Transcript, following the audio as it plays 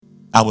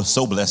I was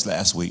so blessed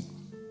last week.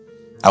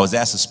 I was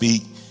asked to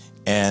speak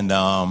and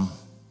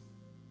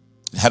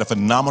had a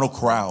phenomenal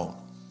crowd.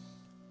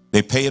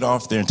 They paid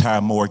off their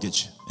entire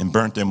mortgage and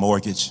burnt their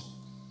mortgage.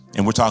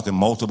 And we're talking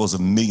multiples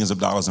of millions of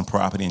dollars in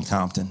property in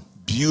Compton.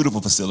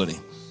 Beautiful facility.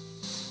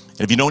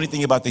 And if you know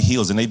anything about the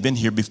Hills, and they've been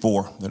here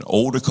before, they're an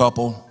older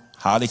couple,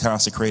 highly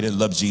consecrated,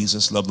 love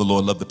Jesus, love the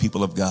Lord, love the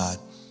people of God.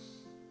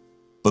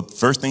 But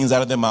first things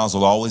out of their mouths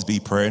will always be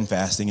prayer and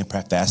fasting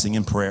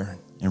and prayer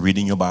and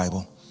reading your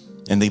Bible.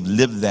 And they've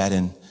lived that.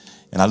 And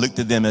I looked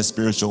at them as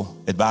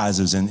spiritual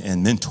advisors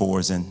and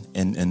mentors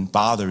and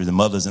fathers and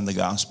mothers in the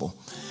gospel.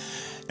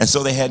 And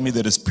so they had me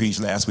there to preach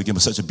last week. It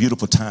was such a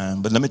beautiful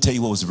time. But let me tell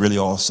you what was really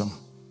awesome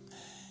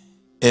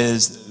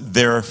is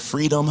their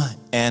freedom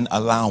and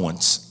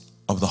allowance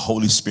of the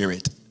Holy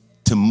Spirit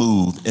to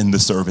move in the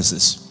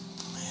services.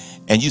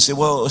 And you say,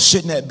 well,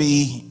 shouldn't that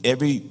be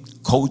every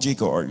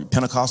Kojic or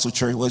Pentecostal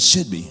church? Well, it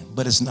should be,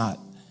 but it's not.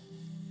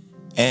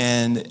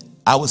 And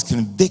I was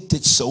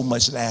convicted so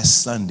much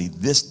last Sunday,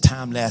 this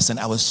time last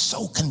Sunday, I was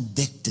so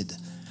convicted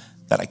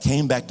that I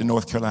came back to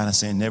North Carolina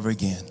saying, never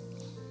again.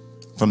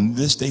 From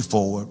this day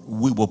forward,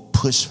 we will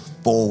push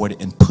forward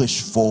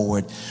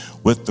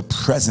with the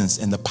presence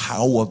and the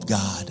power of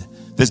God.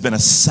 There's been a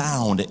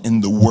sound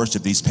in the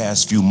worship these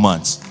past few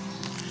months.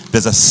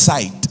 There's a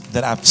sight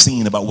that I've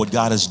seen about what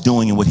God is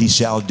doing and what he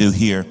shall do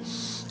here.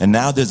 And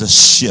now there's a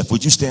shift.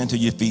 Would you stand to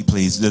your feet,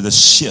 please? There's a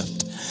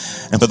shift.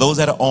 And for those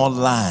that are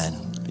online,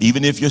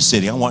 even if you're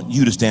sitting, I want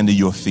you to stand to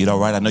your feet, all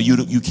right? I know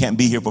you can't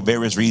be here for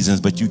various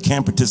reasons, but you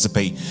can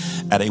participate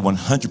at a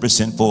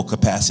 100% full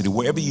capacity,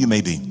 wherever you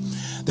may be.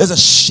 There's a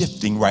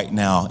shifting right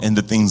now in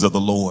the things of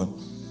the Lord.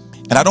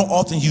 And I don't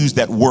often use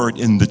that word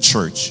in the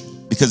church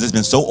because it's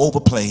been so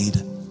overplayed.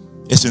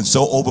 It's been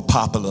so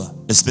overpopular.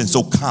 It's been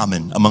so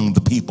common among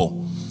the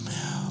people.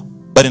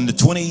 But in the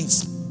 20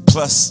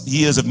 plus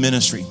years of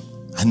ministry,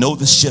 I know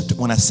the shift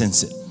when I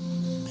sense it.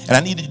 And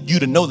I needed you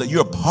to know that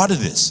you're a part of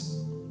this.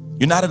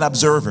 You're not an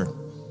observer.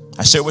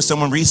 I shared with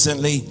someone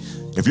recently,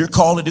 if you're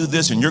called to do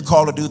this and you're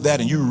called to do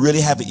that and you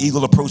really have an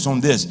eagle approach on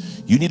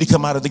this, you need to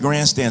come out of the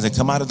grandstands and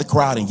come out of the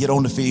crowd and get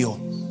on the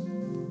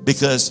field.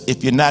 Because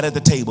if you're not at the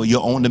table,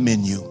 you're on the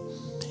menu.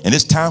 And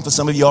it's time for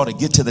some of y'all to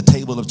get to the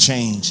table of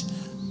change.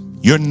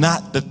 You're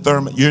not the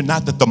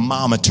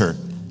thermometer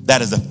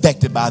that is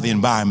affected by the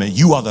environment.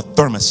 You are the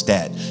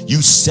thermostat.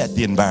 You set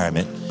the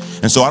environment.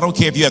 And so I don't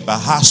care if you're at the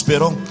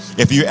hospital,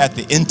 if you're at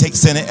the intake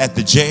center at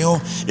the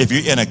jail, if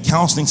you're in a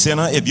counseling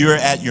center, if you're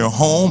at your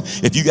home,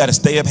 if you got to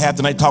stay up half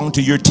the night talking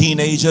to your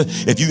teenager,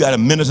 if you got to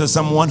minister to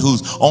someone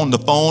who's on the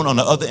phone on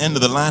the other end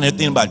of the line, they're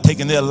thinking about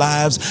taking their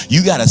lives,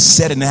 you got to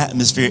set an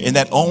atmosphere. And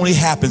that only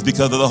happens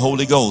because of the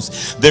Holy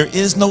Ghost. There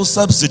is no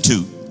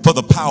substitute for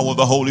the power of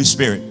the Holy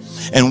Spirit.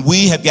 And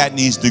we have gotten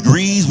these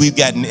degrees. We've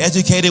gotten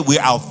educated.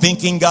 We're out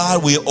thinking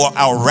God. We're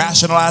out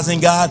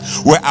rationalizing God.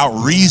 We're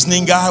out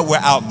reasoning God.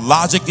 We're out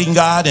logicking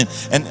God.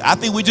 And I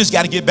think we just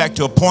got to get back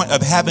to a point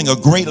of having a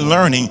great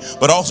learning,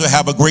 but also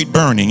have a great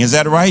burning. Is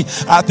that right?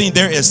 I think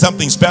there is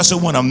something special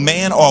when a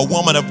man or a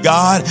woman of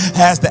God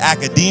has the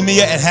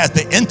academia and has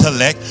the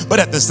intellect, but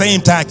at the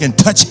same time can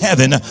touch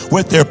heaven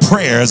with their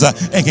prayers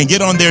and can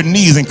get on their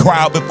knees and cry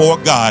out before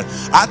God.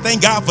 I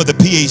thank God for the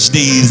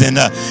PhDs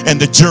and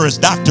the Juris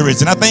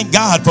Doctorates. And I thank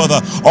God for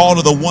all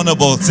of the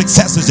wonderful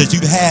successes that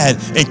you've had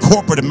in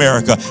corporate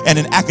America and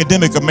in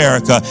academic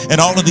America and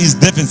all of these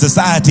different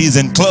societies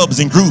and clubs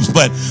and groups.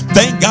 But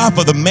thank God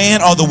for the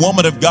man or the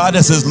woman of God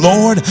that says,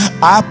 Lord,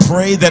 I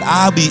pray that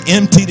I'll be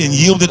emptied and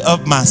yielded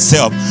of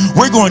myself.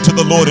 We're going to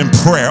the Lord in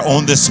prayer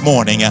on this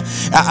morning.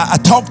 I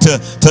talked to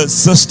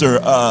Sister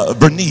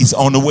Bernice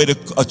on the way to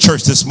a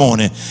church this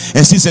morning,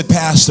 and she said,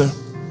 Pastor,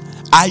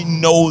 I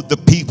know the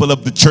people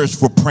of the church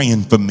were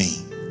praying for me.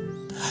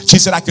 She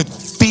said, I could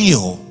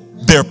feel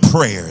their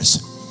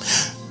prayers.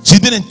 She's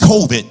been in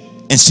COVID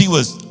and she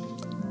was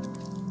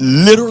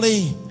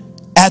literally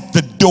at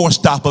the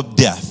doorstop of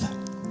death.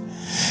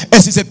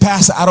 And she said,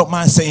 Pastor, I don't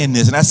mind saying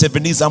this. And I said,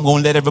 Bernice, I'm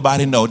going to let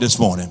everybody know this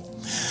morning.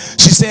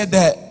 She said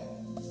that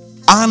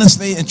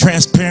honestly and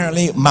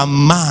transparently, my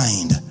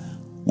mind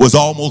was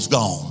almost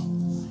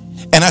gone.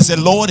 And I said,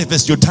 Lord, if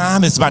it's your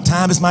time, it's my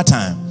time, it's my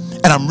time.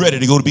 And I'm ready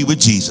to go to be with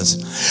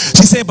Jesus.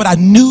 She said, but I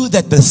knew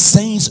that the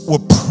saints were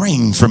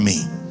praying for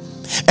me.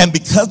 And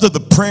because of the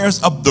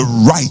prayers of the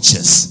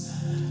righteous,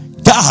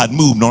 God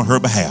moved on her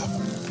behalf.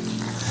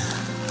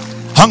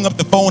 Hung up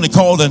the phone and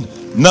called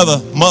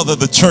another mother of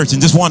the church and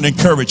just wanted to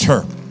encourage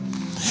her.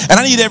 And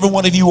I need every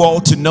one of you all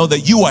to know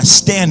that you are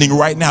standing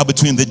right now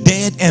between the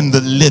dead and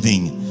the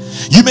living.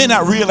 You may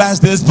not realize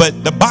this,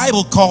 but the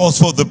Bible calls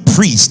for the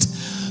priest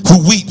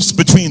who weeps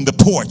between the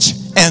porch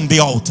and the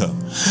altar.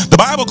 The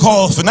Bible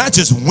calls for not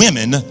just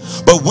women,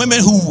 but women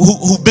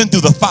who've been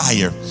through the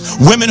fire,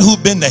 women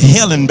who've been to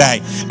hell and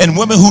back, and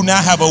women who now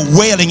have a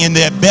wailing in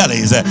their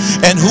bellies,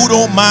 and who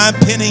don't mind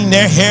pinning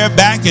their hair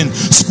back and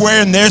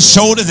squaring their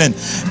shoulders. And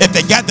if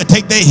they got to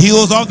take their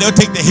heels off, they'll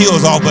take their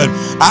heels off. But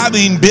I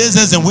mean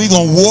business, and we're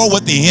going to war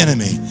with the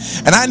enemy.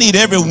 And I need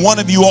every one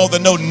of you all to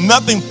know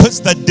nothing puts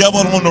the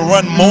devil on the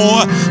run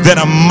more than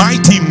a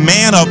mighty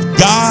man of God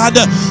God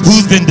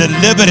who's been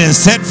delivered and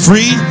set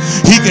free,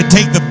 he could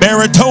take the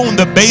baritone,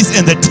 the bass,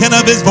 and the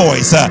tenor of his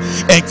voice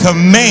and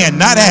command,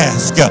 not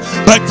ask,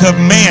 but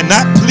command,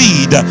 not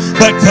plead,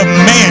 but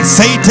command,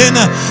 Satan,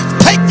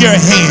 take your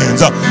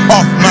hands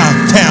off my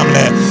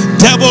family.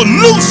 Devil,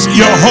 loose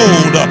your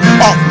hold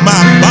off my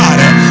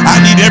body.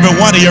 I need every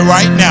one of you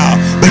right now.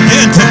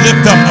 Begin to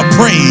lift up a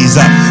praise.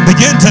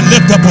 Begin to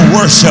lift up a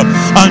worship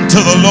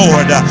unto the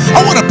Lord. I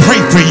want to pray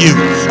for you,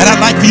 and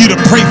I'd like for you to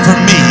pray for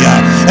me.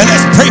 And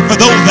let's pray for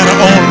those that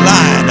are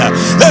online.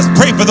 Let's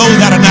pray for those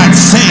that are not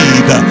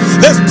saved.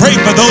 Let's pray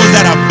for those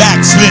that are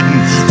backslidden,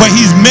 for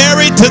he's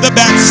married to the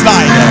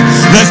backslider.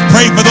 Let's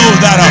pray for those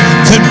that are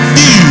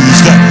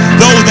confused,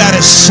 those that are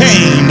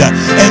ashamed,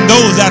 and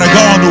those that are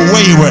gone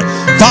wayward.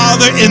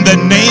 Father, in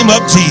the name of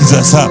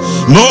Jesus,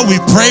 Lord,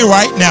 we pray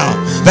right now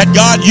that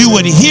God, you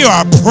would hear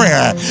our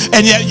prayer,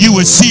 and yet you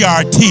would see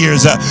our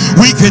tears.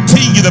 We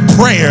continue the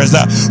prayers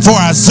for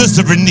our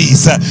sister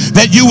Bernice,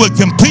 that you would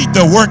complete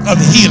the work of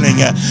healing,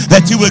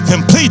 that you would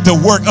complete the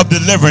work of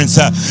deliverance.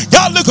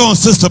 God, look on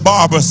Sister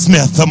Barbara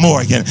Smith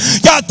Morgan.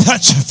 God,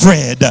 touch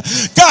Fred.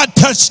 God,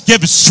 touch,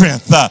 give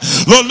strength.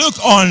 Lord, look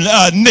on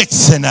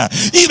Nixon,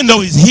 even though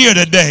he's here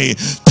today.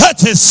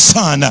 Touch his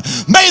son.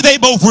 May they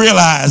both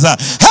realize,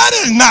 had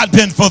it not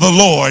been for the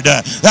Lord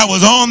that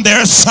was on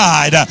their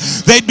side,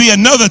 they'd be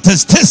another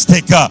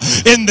statistic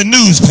in the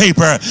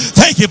newspaper.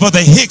 Thank you for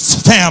the Hicks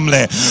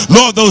family.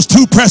 Lord, those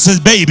two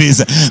precious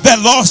babies that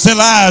lost their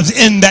lives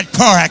in that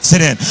car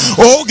accident.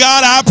 Oh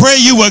God, I pray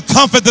you would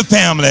comfort the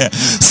family.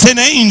 Send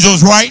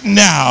angels right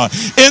now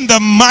in the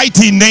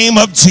mighty name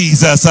of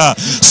Jesus.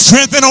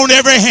 Strengthen on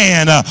every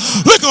hand.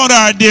 Look on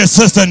our dear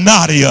sister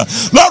Nadia.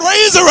 Lord,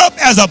 raise her up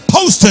as a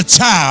poster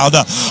child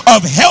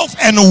of health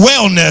and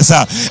wellness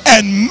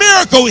and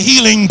miracle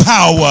healing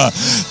power.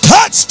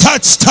 Touch,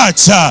 touch,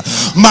 touch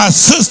my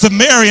sister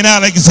Marian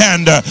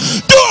Alexander.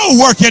 Do a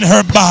work in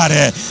her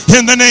body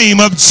in the name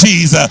of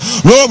Jesus.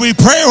 Lord, we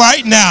pray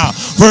right now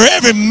for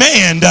every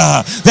man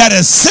that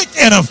is sick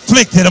and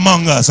afflicted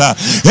among us.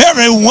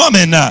 Every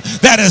woman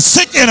that is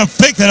sick and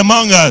afflicted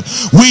among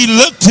us. We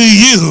look to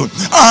you,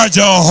 our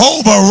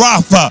Jehovah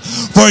Rapha,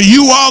 for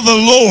you are the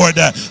Lord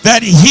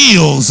that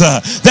heals,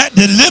 that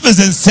delivers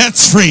and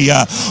sets free.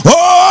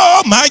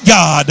 Oh my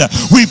God,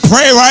 we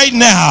pray right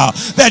now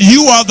that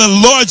you are the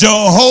Lord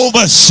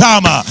Jehovah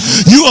Shammah.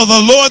 You are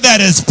the Lord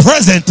that is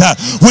present.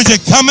 Would you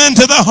come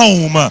into the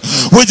home?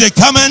 Would you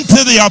come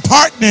into the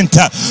apartment?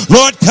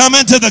 Lord, come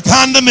into the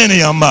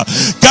condominium.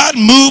 God,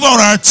 move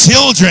on our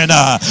children.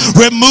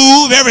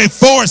 Remove every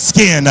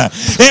foreskin,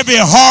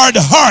 every hard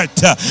heart,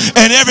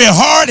 and every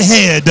hard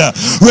head.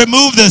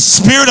 Remove the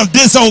spirit of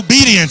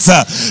disobedience.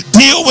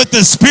 Deal with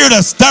the spirit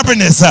of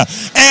stubbornness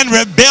and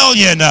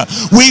rebellion.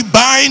 We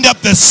bind up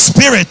the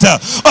spirit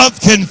of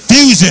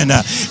confusion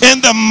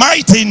in the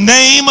mighty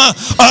name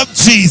of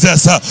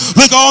Jesus.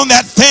 Look on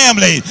that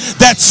family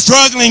that's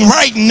struggling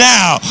right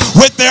now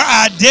with their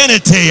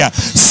identity.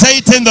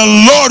 Satan, the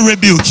Lord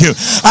rebuke you.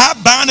 I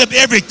bind up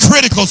every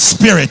critical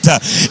spirit,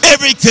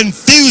 every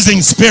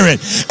confusing spirit.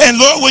 And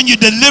Lord, when you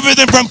deliver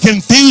them from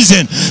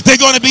confusion,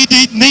 they're going to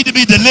need to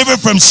be delivered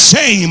from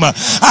shame.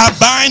 I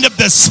bind up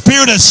the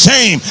spirit of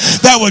shame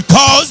that would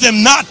cause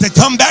them not to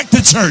come back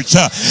to church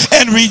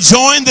and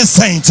rejoin the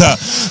saints.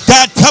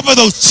 God, cover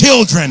those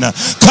children.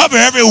 Cover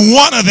every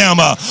one of them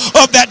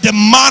of that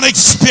demonic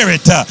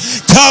spirit.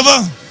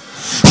 Cover,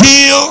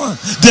 heal,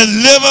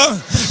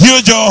 deliver.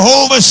 You're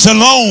Jehovah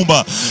Shalom.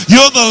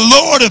 You're the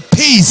Lord of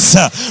peace.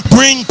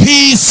 Bring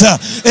peace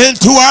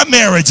into our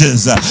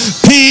marriages,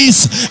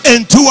 peace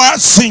into our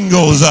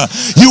singles.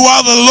 You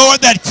are the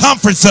Lord that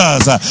comforts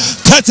us.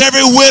 Touch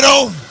every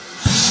widow,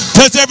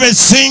 touch every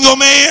single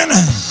man.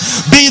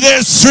 Be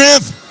their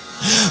strength,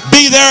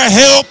 be their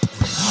help.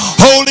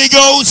 Holy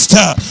Ghost,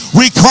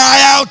 we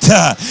cry out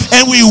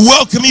and we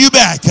welcome you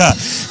back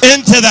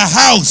into the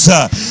house,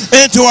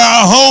 into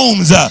our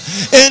homes,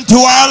 into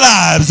our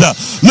lives.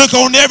 Look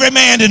on every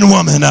man and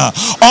woman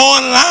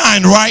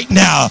online right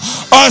now.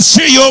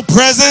 Usher your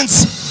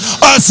presence,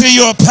 usher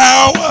your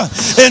power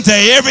into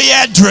every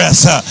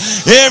address,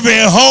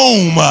 every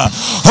home.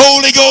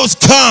 Holy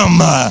Ghost,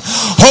 come.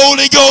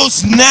 Holy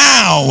Ghost,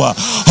 now.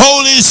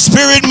 Holy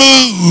Spirit,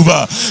 move.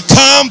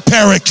 Come,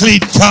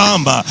 Paraclete,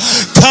 come.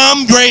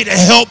 Come, great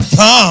help,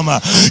 come.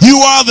 You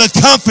are the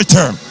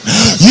comforter.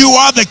 You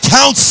are the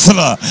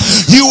counselor.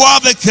 You are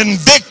the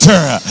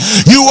convictor.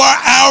 You are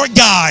our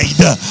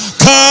guide.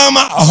 Come,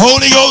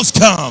 Holy Ghost,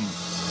 come.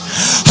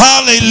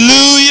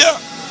 Hallelujah.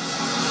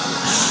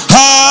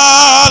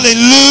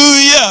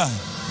 Hallelujah.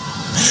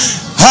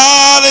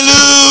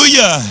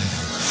 Hallelujah.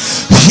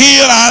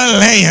 Heal our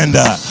land.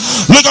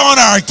 Look on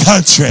our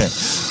country.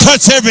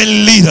 Touch every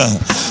leader.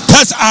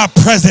 Touch our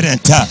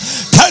president.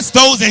 Touch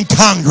those in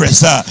Congress.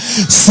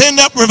 Send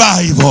up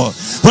revival.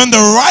 When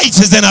the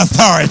righteous in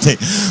authority,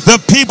 the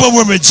people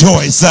will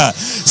rejoice.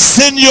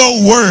 Send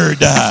your word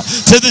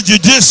to the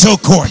judicial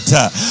court.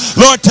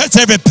 Lord, touch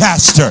every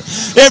pastor,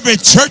 every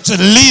church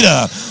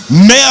leader,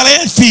 male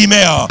and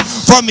female,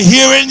 from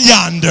here and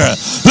yonder.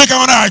 Look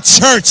on our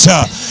church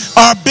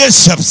our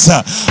bishops,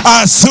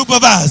 our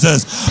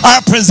supervisors,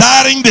 our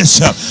presiding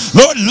bishop.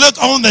 Lord, look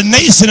on the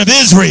nation of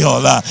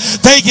Israel.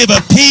 Thank you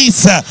for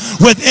peace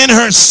within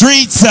her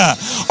streets.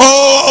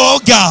 Oh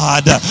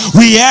God,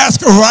 we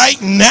ask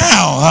right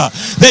now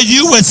that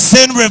you would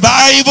send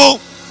revival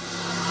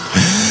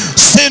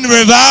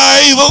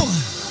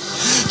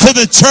to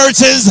the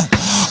churches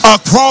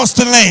across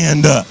the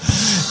land.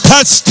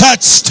 Touch,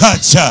 touch,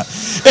 touch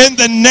in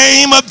the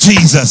name of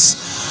Jesus.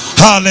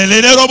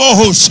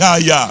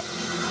 Hallelujah.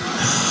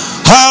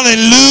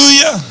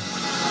 Hallelujah.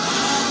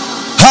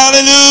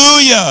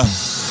 Hallelujah.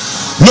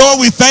 Lord,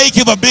 we thank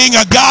you for being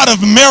a God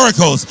of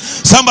miracles.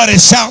 Somebody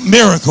shout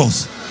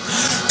miracles.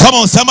 Come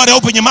on, somebody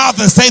open your mouth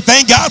and say,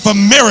 thank God for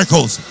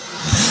miracles.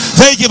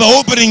 Thank you for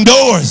opening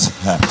doors.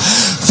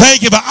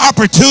 Thank you for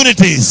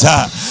opportunities.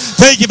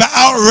 Thank you for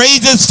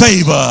outrageous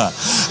favor.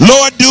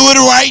 Lord, do it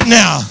right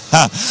now.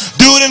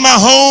 Do it in my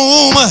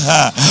home.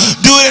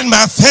 Do it in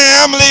my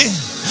family.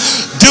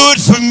 Do it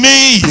for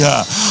me.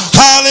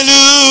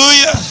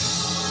 Hallelujah.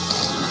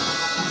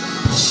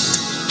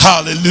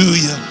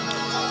 Hallelujah.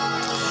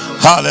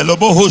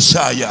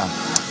 Hallelujah.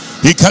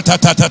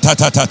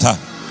 Ikatatatatatatata.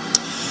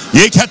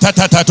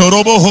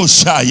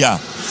 Ikatatatatarobohoshaya.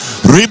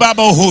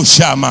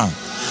 Ribabohoshama.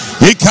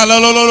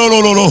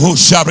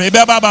 Ikalolololololosha.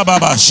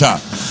 Ribabababasha.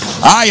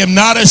 I am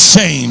not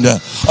ashamed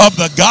of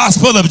the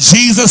gospel of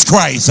Jesus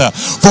Christ,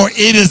 for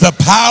it is the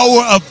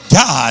power of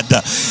God.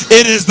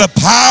 It is the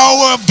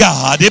power of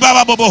God. It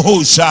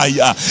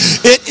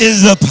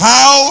is the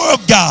power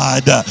of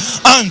God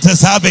unto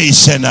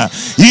salvation.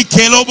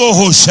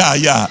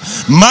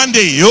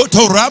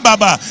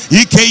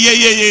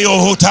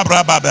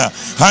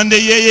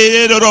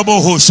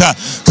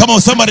 Come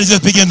on, somebody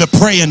just begin to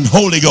pray in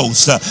Holy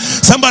Ghost.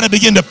 Somebody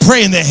begin to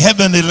pray in the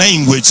heavenly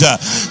language.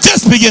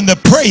 Just begin to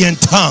pray in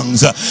tongues.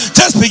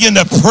 Just begin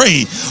to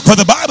pray. For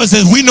the Bible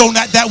says we know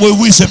not that what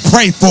we should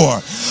pray for.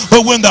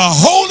 But when the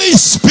Holy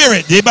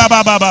Spirit,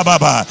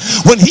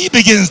 when he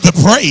begins to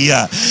pray,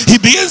 he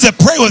begins to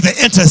pray with the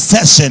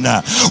intercession,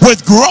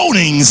 with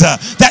groanings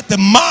that the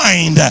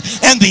mind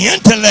and the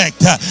intellect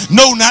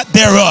know not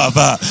thereof.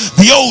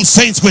 The old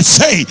saints would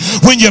say,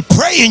 when you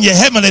pray in your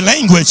heavenly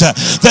language,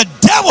 the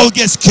devil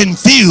gets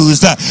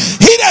confused.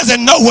 He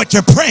doesn't know what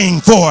you're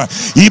praying for.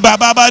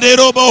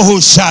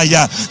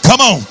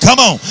 Come on,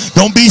 come on.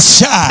 Don't be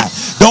shy.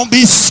 Don't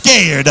be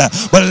scared.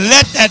 But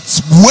let that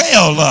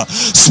well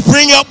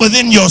spring up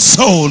within your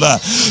soul.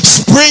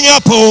 Spring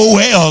up, oh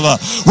well,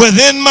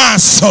 within my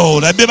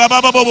soul.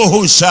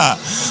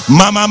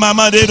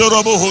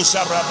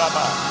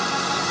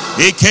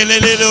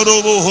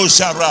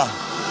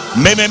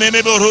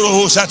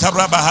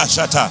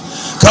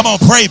 Come on,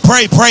 pray,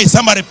 pray, pray.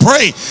 Somebody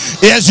pray.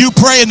 As you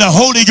pray in the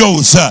Holy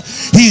Ghost,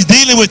 he's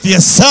dealing with your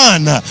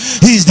son.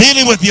 He's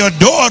dealing with your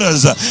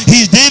daughters.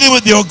 He's dealing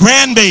with your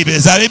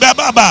grandbabies.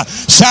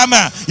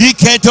 Shama,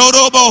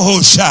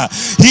 Iketorobohosha.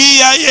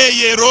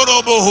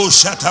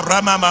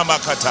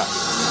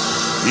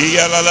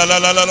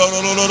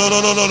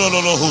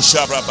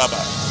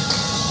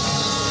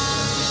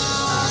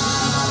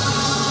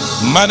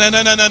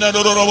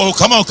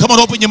 Come on, come on,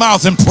 open your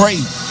mouth and pray.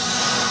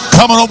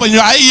 Come on, open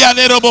your eyes.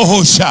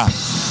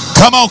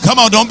 Come on, come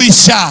on, don't be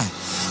shy.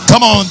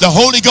 Come on, the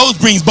Holy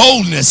Ghost brings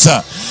boldness.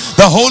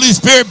 The Holy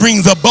Spirit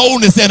brings a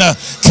boldness and a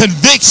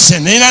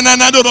conviction.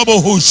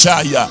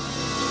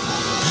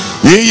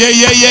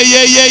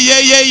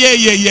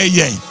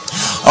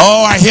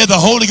 Oh, I hear the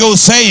Holy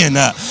Ghost saying,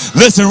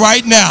 listen,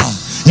 right now,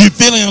 you're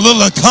feeling a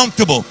little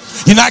uncomfortable.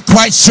 You're not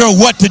quite sure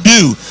what to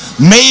do.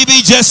 Maybe,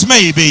 just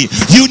maybe,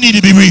 you need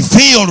to be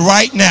refilled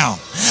right now.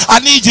 I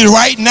need you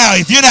right now,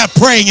 if you're not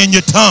praying in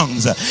your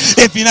tongues,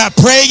 if you're not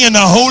praying in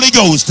the Holy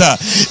Ghost,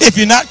 if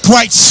you're not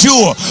quite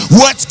sure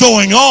what's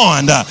going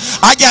on,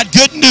 I got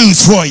good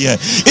news for you.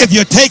 If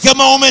you take a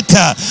moment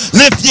to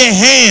lift your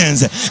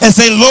hands and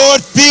say,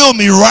 Lord, fill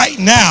me right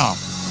now.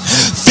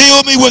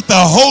 Fill me with the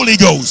Holy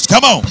Ghost.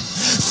 Come on.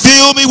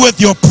 Fill me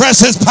with your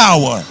precious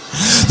power.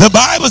 The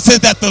Bible says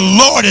that the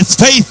Lord is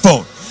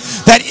faithful.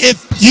 That if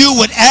you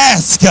would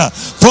ask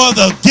for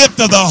the gift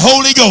of the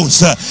Holy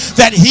Ghost,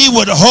 that he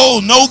would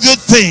hold no good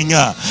thing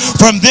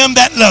from them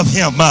that love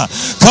him.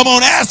 Come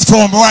on, ask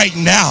for him right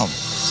now.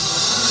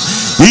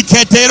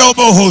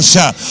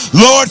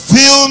 Lord,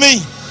 fill me.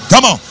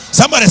 Come on,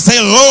 somebody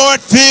say, Lord,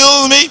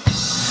 fill me.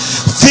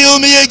 Fill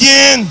me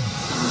again.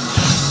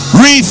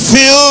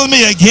 Refill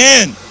me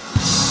again.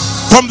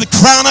 From the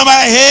crown of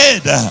my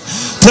head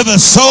to the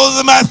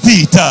soles of my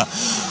feet.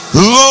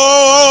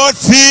 Lord,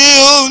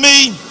 fill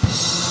me.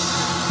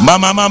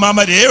 Mama,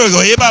 there we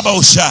go.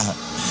 Ebabosha.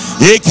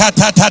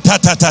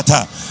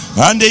 Ekatatatata.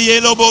 Ande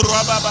yelo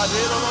borababa.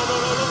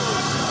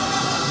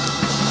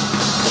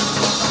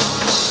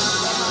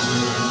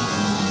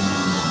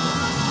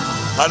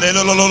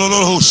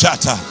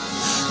 Hallelujah.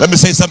 Let me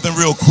say something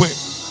real quick.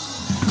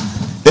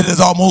 It is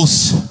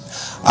almost,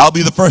 I'll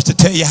be the first to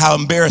tell you how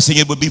embarrassing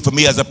it would be for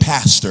me as a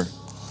pastor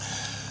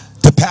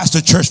to pastor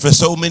church for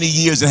so many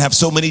years and have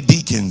so many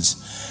deacons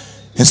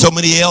and so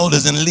many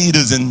elders and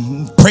leaders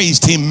and praise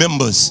team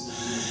members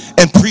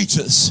and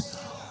preachers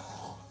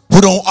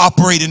who don't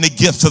operate in the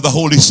gifts of the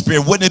Holy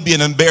Spirit? Wouldn't it be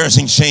an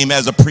embarrassing shame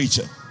as a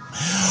preacher?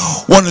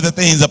 One of the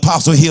things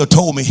Apostle Hill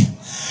told me,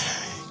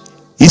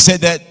 he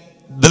said that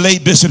the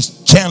late Bishop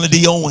Chandler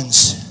D.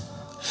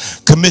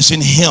 Owens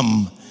commissioned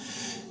him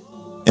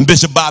and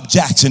Bishop Bob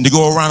Jackson to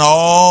go around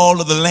all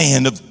of the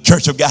land of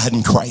Church of God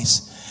in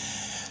Christ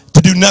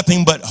to do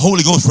nothing but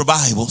Holy Ghost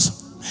revivals.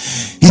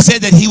 He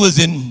said that he was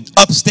in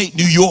upstate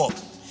New York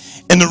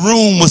and the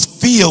room was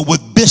filled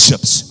with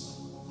bishops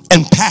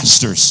and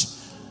pastors.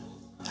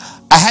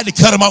 I had to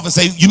cut him off and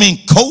say, you mean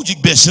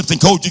Kojic bishops and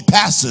Kojic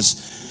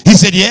pastors? He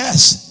said,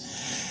 yes.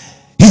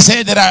 He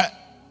said that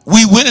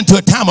we went into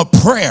a time of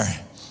prayer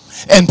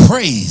and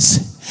praise.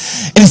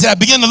 And he said, I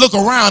began to look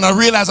around. I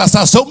realized I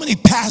saw so many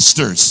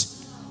pastors.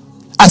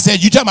 I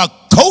said, you talking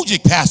about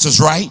Kojic pastors,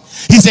 right?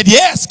 He said,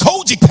 yes,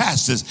 Kojic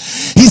pastors.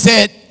 He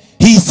said,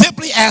 he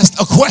simply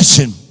asked a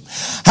question.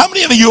 How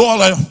many of you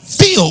all are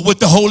filled with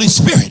the Holy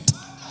Spirit?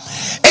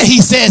 And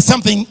he said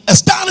something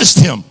astonished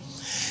him.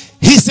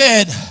 He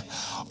said,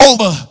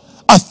 over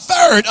a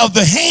third of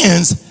the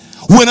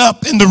hands went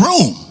up in the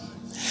room.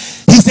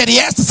 He said he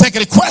asked the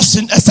second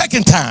question a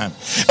second time.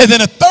 And then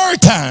a third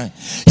time,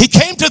 he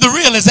came to the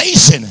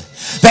realization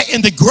that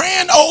in the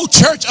grand old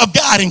Church of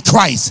God in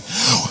Christ,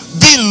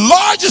 the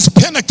largest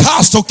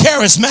Pentecostal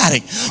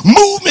charismatic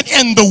movement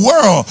in the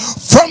world,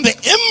 from the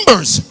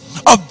embers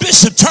of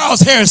Bishop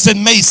Charles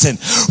Harrison Mason,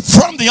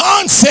 from the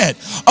onset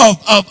of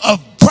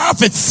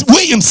Prophet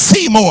William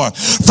Seymour,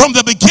 from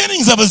the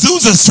beginnings of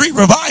Azusa Street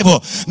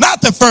Revival, not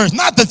the first,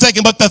 not the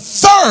second, but the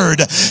third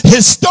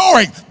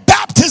historic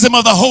baptism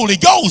of the Holy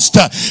Ghost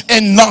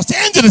in Los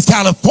Angeles,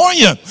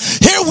 California.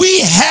 Here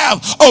we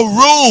have a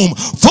room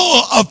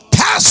full of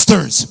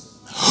pastors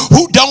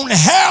who don't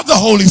have the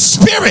Holy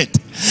Spirit,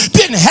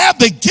 didn't have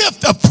the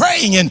gift of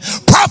praying and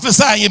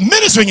prophesying and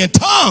ministering in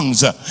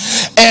tongues.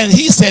 And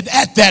he said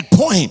at that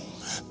point,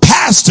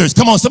 pastors,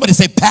 come on, somebody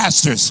say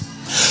pastors.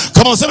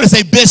 Come on, somebody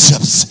say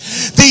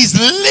bishops. These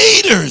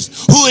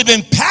leaders who had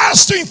been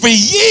pastoring for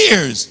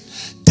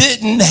years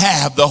didn't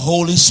have the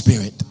Holy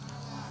Spirit.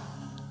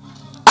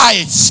 I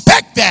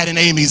expect that in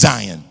Amy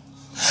Zion.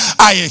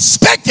 I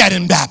expect that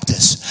in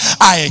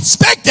Baptist. I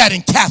expect that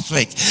in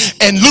Catholic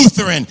and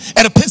Lutheran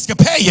and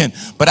Episcopalian.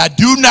 But I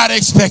do not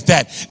expect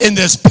that in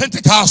this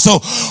Pentecostal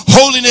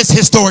holiness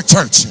historic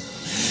church.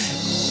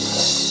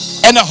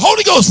 And the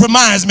Holy Ghost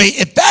reminds me,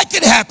 if that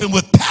could happen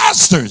with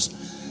pastors,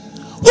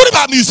 what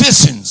about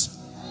musicians?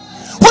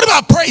 What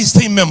about praise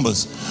team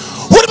members?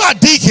 What about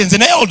deacons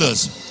and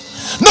elders?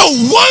 No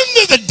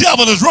wonder the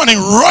devil is running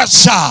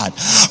roughshod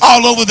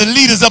all over the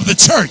leaders of the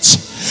church.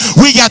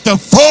 We got the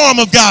form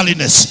of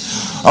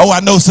godliness. Oh, I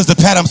know, Sister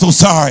Pat, I'm so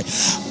sorry.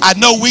 I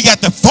know we got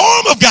the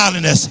form of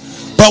godliness,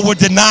 but we're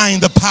denying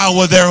the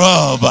power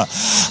thereof.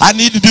 I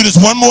need to do this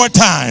one more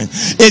time.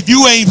 If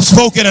you ain't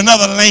spoken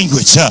another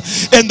language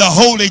in the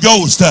Holy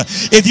Ghost,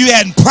 if you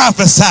hadn't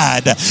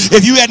prophesied,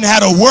 if you hadn't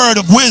had a word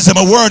of wisdom,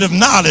 a word of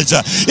knowledge,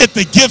 if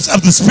the gifts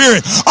of the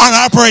Spirit aren't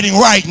operating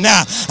right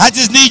now, I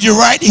just need you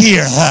right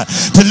here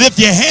to lift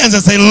your hands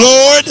and say,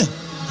 Lord,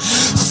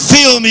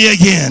 fill me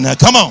again.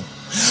 Come on.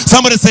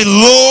 Somebody say,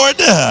 Lord,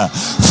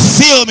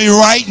 fill me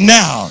right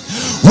now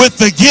with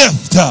the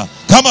gift.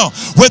 Come on,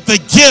 with the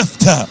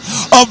gift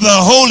of the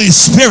Holy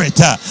Spirit.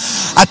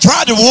 I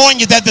tried to warn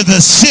you that there's a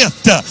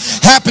shift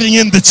happening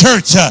in the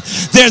church.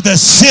 There's a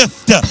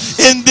shift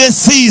in this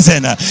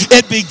season.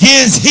 It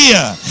begins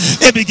here.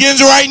 It begins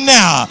right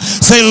now.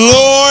 Say,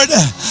 Lord,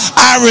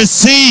 I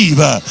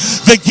receive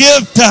the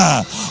gift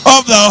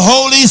of the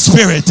Holy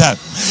Spirit.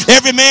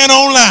 Every man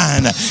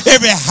online,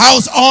 every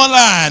house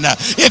online,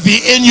 if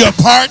you're in your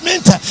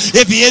apartment,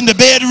 if you're in the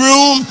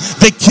bedroom,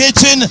 the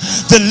kitchen,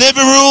 the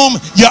living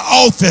room, your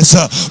office,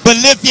 but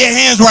lift your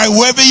hands right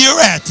wherever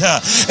you're at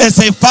and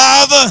say,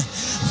 Father,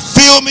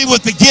 fill me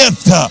with the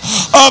gift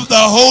of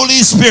the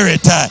Holy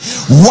Spirit.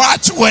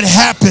 Watch what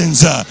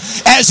happens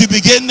as you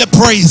begin to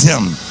praise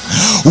him.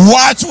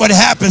 Watch what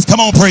happens. Come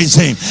on, praise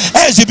him.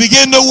 As you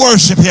begin to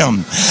worship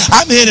him.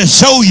 I'm here to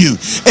show you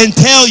and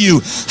tell you,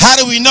 how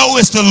do we know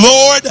it's the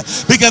Lord?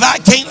 Because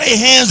I can't lay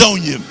hands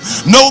on you.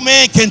 No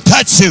man can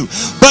touch you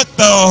but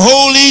the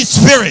Holy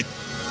Spirit.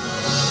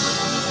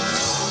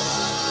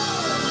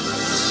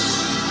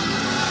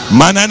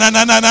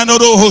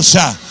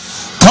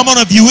 Come on,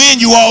 if you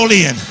in, you all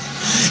in.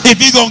 If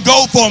you're going to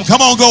go for him,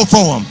 come on, go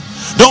for him.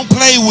 Don't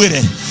play with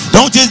it.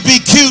 Don't just be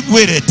cute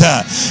with it.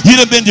 You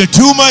done been to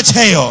too much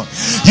hell.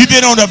 You've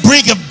been on the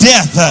brink of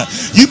death.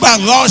 You about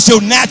lost your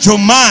natural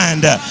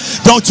mind.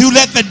 Don't you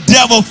let the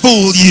devil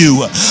fool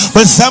you.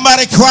 But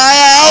somebody cry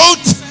out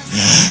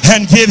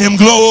and give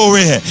him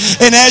glory.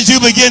 And as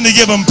you begin to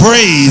give him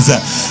praise,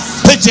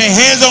 put your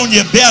hands on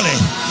your belly.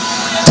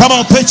 Come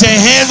on, put your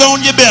hands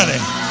on your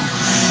belly.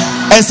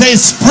 And say,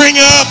 spring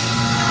up,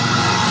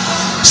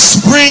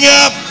 spring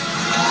up,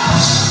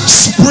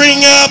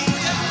 spring up,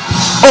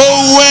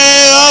 oh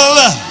well,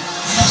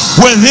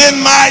 within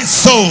my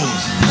soul.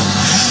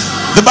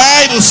 The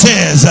Bible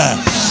says,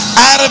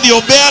 out of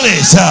your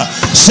bellies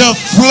shall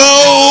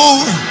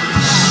flow,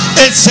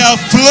 it shall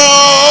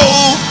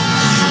flow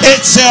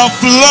it shall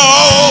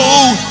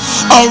flow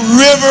a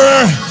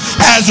river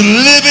as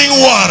living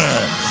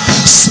water.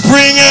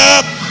 Spring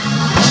up.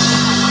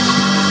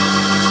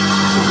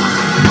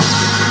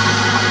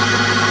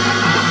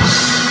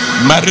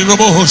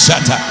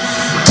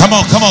 Come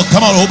on, come on,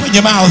 come on. Open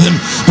your mouth and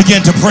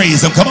begin to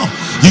praise him. Come on.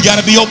 You got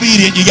to be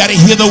obedient. You got to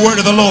hear the word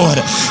of the Lord.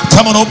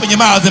 Come on, open your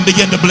mouth and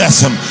begin to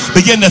bless him.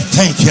 Begin to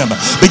thank him.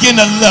 Begin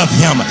to love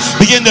him.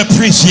 Begin to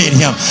appreciate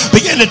him.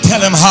 Begin to tell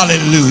him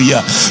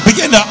hallelujah.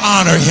 Begin to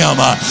honor him.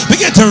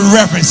 Begin to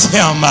reverence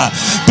him.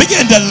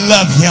 Begin to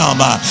love him.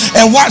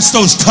 And watch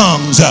those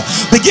tongues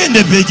begin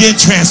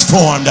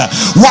transformed.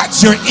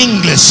 Watch your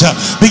English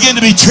begin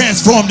to be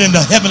transformed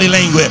into heavenly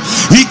language.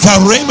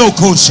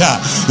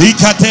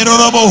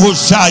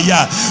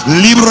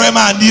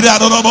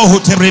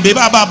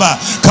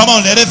 Come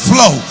on, let it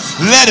flow.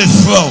 Let it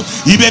flow.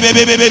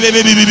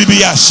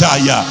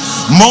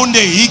 Monde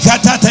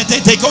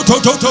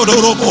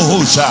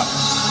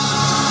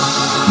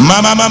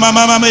mama mama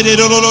mama me de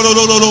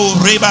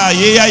reba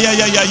yeah yeah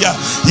yeah yeah yeah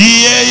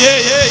yeah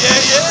yeah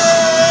yeah yeah.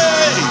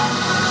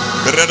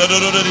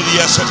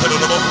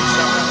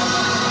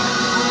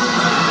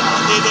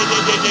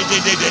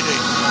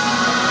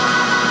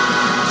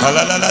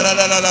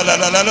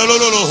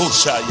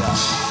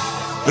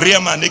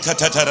 Riamande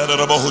katatara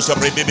robohusa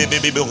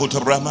bebe hoto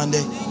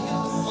bramande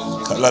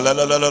kala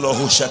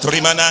husha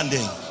trimanande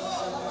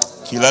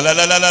kila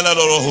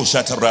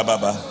husha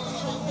trababa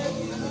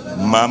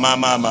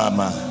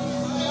mama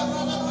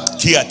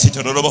kia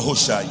tito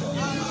robohusha.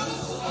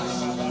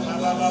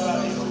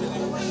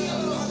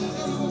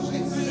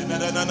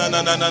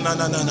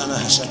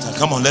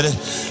 Come on, let it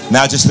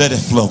now. Just let it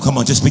flow. Come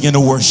on, just begin to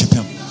worship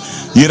him.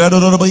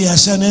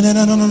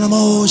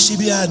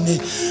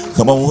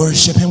 Come on,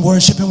 worship him,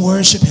 worship him,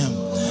 worship him.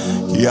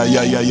 Yeah.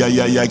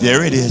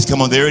 There it is.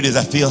 Come on, there it is.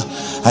 I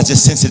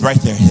just sense it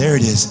right there. There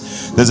it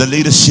is. There's a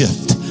little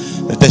shift.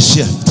 Let the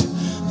shift.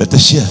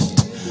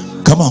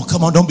 Come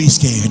on. Don't be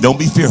scared. Don't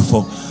be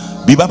fearful.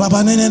 Yeah.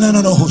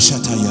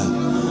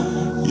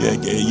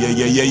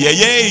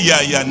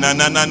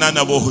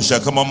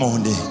 Come on,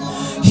 Monday.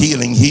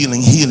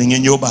 Healing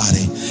in your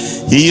body,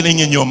 healing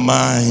in your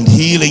mind,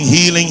 healing.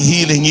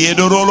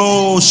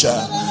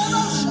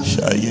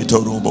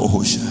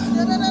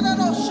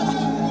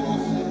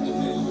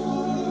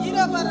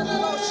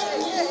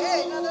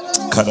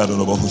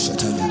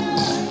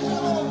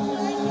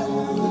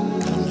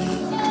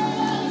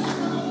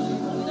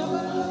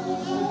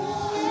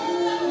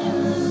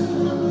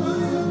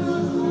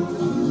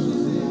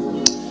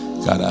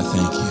 God, I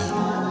thank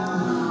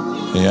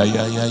you.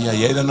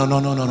 Yeah.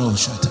 No.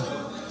 Shut up.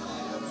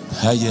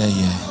 Yeah.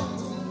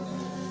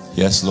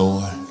 Yes,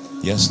 Lord.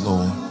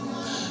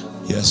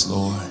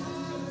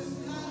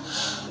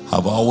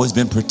 I've always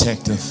been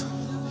protective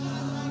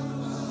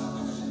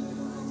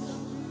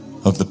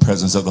of the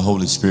presence of the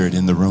Holy Spirit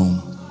in the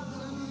room.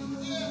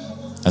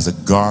 As a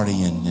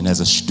guardian and as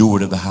a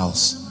steward of the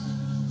house,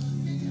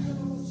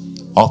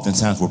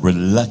 oftentimes we're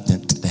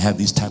reluctant to have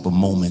these type of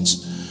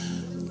moments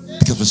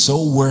because we're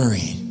so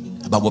worried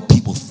about what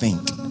people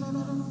think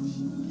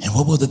and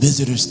what will the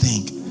visitors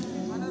think.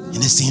 And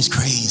it seems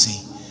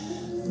crazy.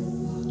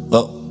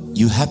 Well,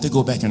 you have to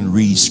go back and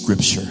read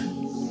scripture,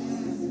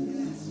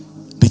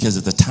 because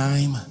at the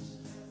time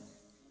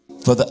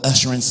for the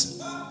usherance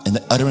and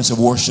the utterance of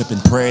worship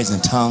and prayers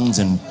and tongues,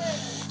 and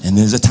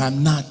there's a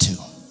time not to.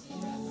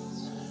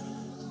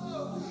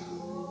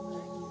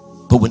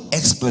 But when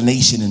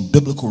explanation and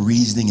biblical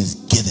reasoning is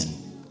given,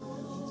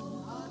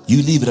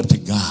 you leave it up to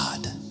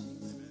God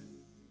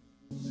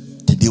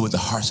to deal with the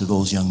hearts of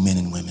those young men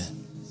and women.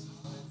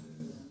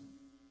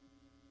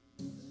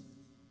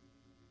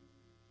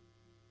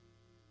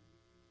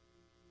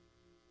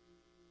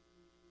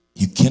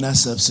 You cannot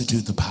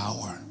substitute the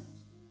power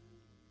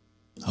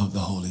of the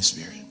Holy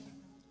Spirit.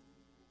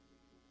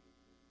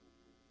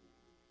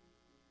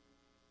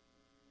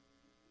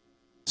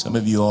 Some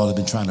of you all have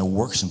been trying to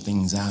work some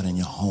things out in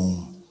your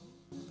home,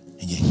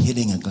 and you're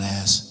hitting a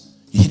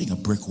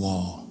brick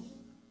wall,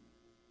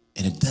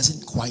 and it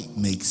doesn't quite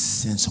make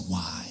sense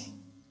why.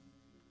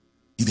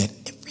 You've got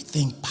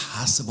everything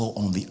possible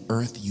on the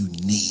earth you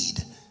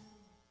need,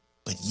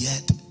 but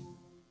yet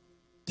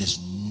there's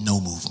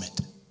no movement.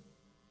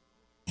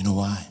 You know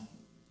why?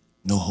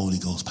 No Holy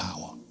Ghost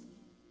power.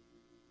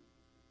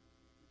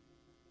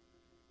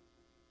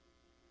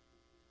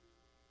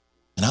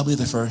 And I'll be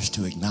the first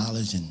to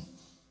acknowledge and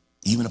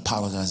even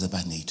apologize if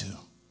I need to.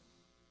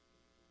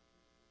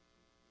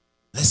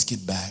 Let's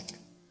get back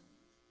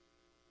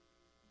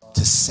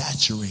to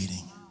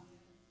saturating,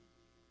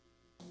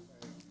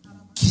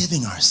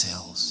 giving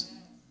ourselves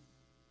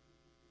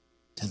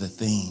to the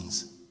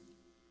things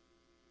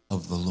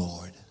of the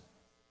Lord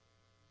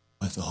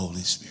with the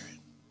Holy Spirit.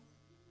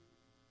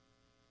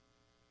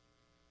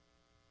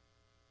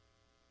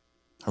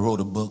 I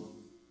wrote a book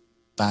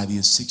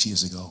 6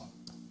 years ago.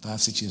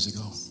 Pastor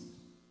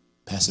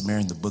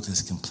Marion, the book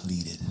is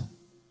completed.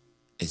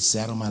 It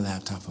sat on my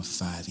laptop for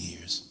 5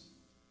 years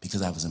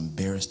because I was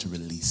embarrassed to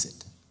release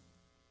it.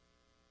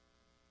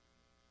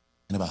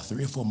 And about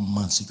 3 or 4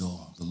 months ago,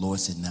 the Lord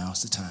said,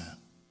 now's the time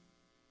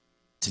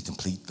to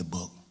complete the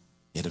book.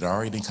 It had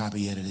already been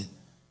copy edited.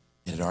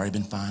 It had already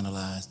been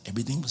finalized.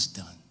 Everything was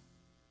done.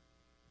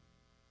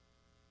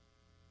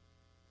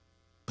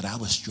 But I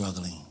was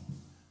struggling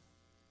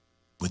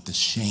with the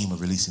shame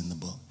of releasing the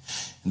book.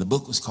 And the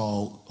book was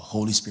called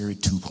Holy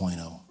Spirit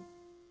 2.0,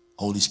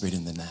 Holy Spirit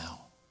in the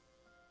Now.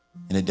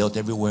 And it dealt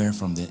everywhere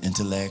from the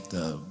intellect,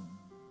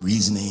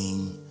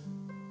 reasoning,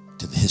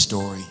 to the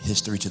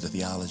history to the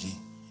theology.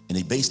 And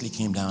it basically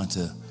came down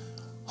to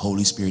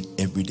Holy Spirit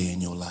every day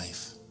in your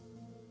life.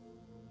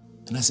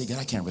 And I said, God,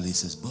 I can't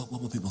release this book. What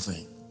will people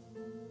think?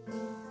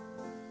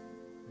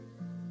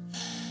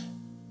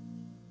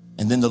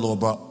 And then the Lord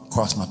brought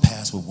across my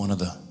path with one of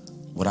the,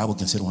 what I would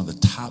consider one of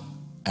the top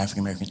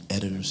African-American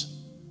editors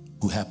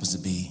who happens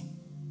to be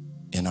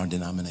in our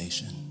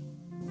denomination.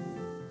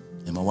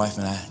 And my wife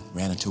and I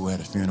ran into her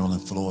at a funeral in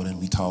Florida, and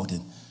we talked,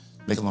 and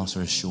make a long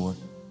story short,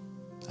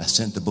 I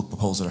sent the book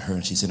proposal to her,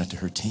 and she sent it to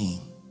her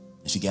team.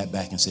 And she got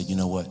back and said, you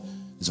know what?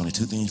 There's only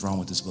 2 things wrong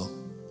with this book.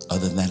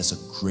 Other than that, it's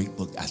a great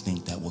book. I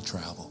think that will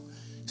travel.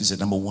 She said,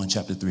 number 1,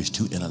 chapter 3 is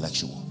too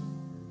intellectual.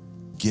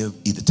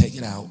 Either take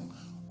it out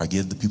or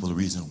give the people a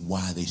reason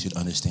why they should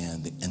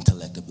understand the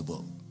intellect of the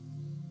book.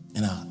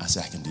 And I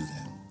said, I can do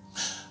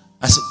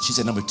that. She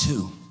said, number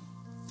 2,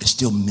 it's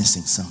still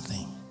missing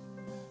something.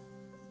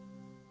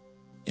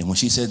 And when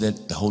she said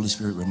that, the Holy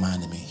Spirit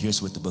reminded me,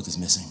 here's what the book is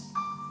missing.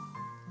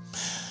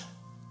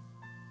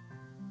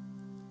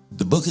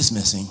 The book is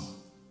missing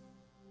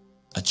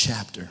a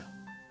chapter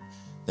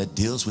that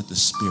deals with the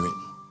spirit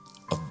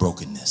of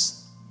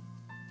brokenness.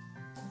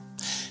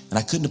 And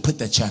I couldn't have put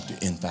that chapter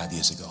in 5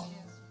 years ago.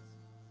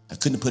 I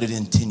couldn't have put it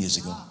in 10 years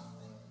ago.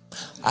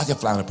 I could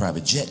fly on a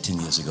private jet 10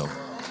 years ago,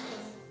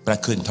 but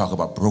I couldn't talk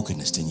about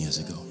brokenness 10 years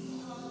ago.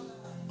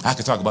 I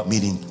could talk about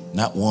meeting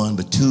not 1,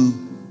 but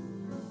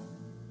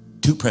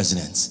 2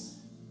 presidents,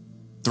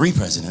 3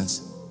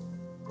 presidents,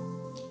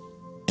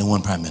 and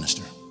 1 prime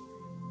minister.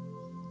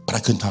 But I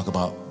couldn't talk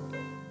about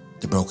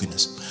the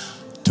brokenness.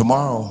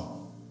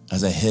 Tomorrow,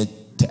 as I head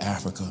to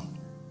Africa,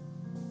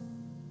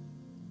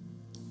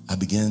 I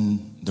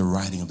begin the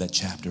writing of that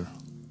chapter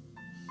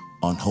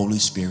on Holy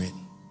Spirit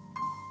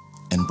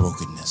and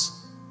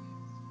brokenness.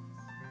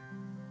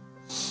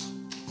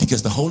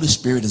 Because the Holy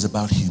Spirit is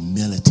about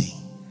humility,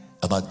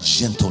 about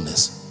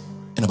gentleness,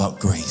 and about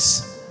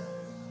grace.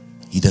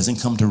 He doesn't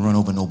come to run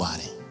over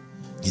nobody.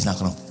 He's not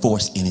going to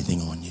force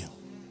anything on you.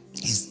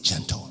 He's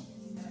gentle.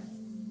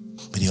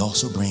 But he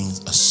also brings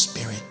a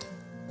spirit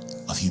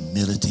of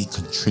humility,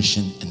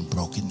 contrition, and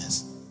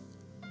brokenness.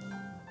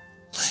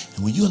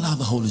 And when you allow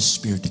the Holy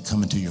Spirit to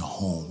come into your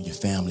home, your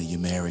family, your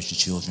marriage, your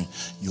children,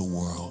 your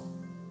world,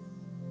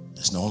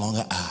 it's no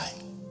longer I,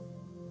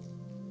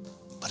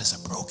 but it's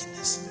a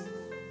brokenness.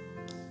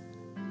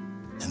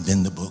 And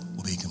then the book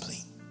will be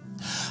complete.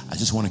 I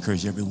just want to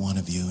encourage every one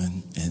of you,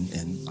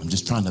 and I'm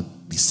just trying to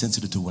be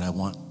sensitive to what I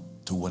want,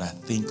 to what I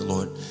think the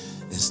Lord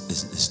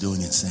is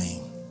doing and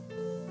saying.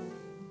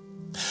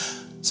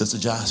 Sister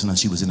Jocelyn,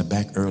 she was in the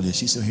back earlier. Is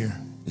she still here?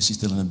 Is she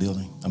still in the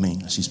building? I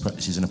mean,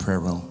 she's in the prayer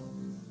room.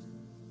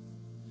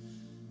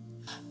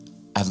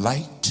 I'd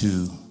like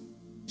to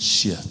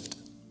shift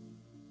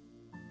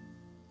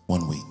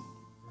 1 week.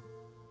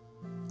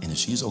 And if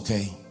she's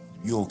okay,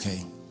 if you're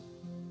okay,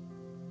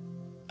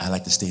 I'd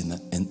like to stay in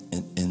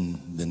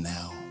the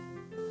now.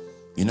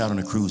 You're not on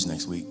a cruise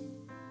next week.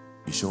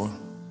 You sure?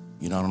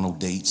 You're not on no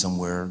date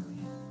somewhere.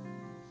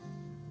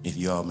 If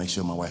you all, make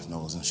sure my wife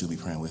knows and she'll be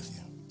praying with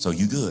you. So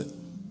you good?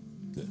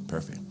 Good,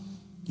 perfect.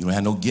 You don't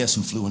have no guests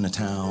who flew into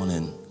town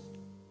and,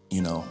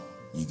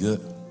 you good?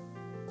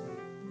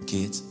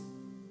 Kids?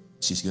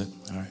 She's good?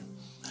 All right.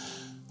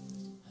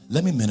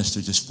 Let me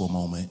minister just for a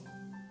moment.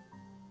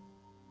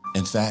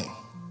 In fact,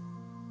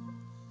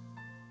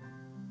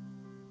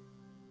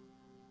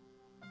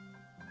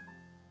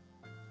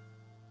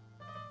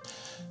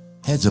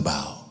 heads are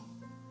bowed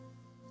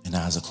and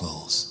eyes are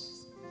closed.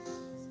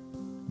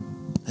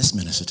 Let's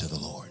minister to the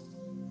Lord.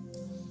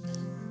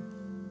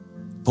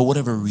 For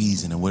whatever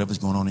reason and whatever's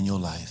going on in your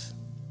life,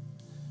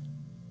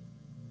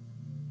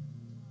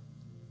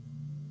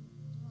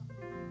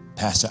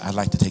 Pastor, I'd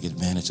like to take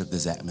advantage of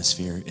this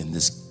atmosphere in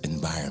this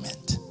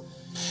environment.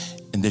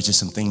 And there's just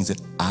some things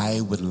that I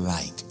would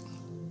like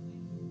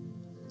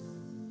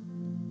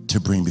to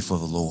bring before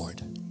the Lord.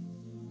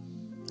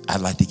 I'd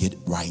like to get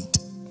right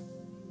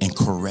and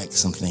correct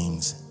some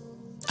things.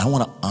 I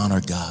want to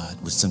honor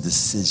God with some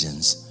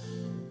decisions.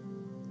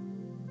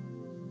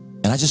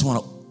 And I just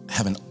want to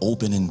have an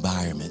open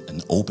environment,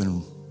 an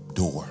open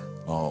door,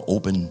 or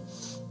open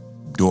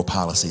door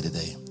policy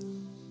today.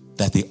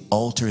 That the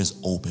altar is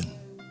open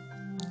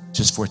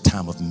just for a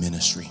time of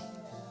ministry.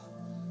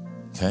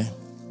 Okay?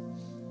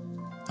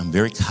 I'm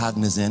very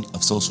cognizant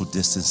of social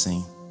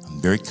distancing. I'm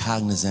very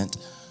cognizant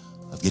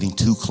of getting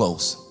too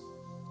close.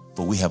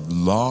 But we have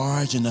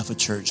large enough a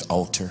church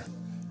altar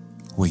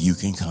where you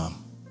can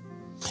come.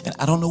 And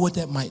I don't know what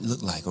that might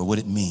look like or what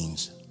it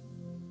means,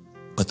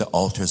 but the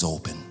altar is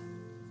open.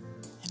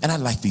 And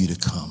I'd like for you to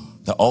come.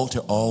 The altar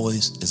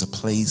always is a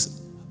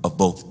place of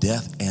both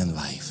death and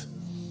life.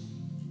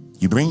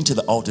 You bring to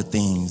the altar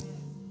things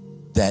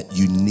that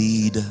you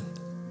need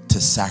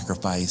to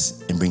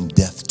sacrifice and bring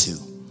death to.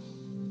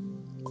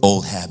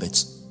 Old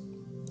habits,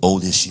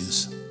 old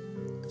issues,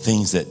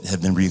 things that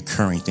have been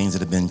reoccurring, things that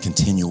have been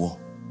continual,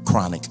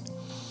 chronic.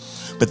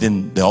 But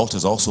then the altar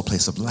is also a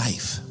place of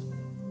life,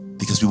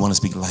 because we want to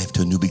speak life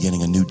to a new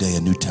beginning, a new day,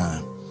 a new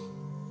time.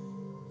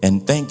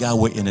 And thank God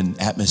we're in an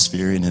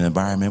atmosphere, in an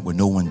environment where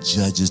no one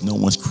judges, no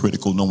one's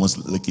critical, no one's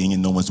looking,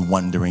 and no one's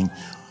wondering.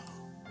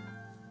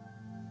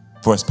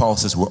 For as Paul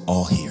says, we're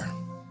all here.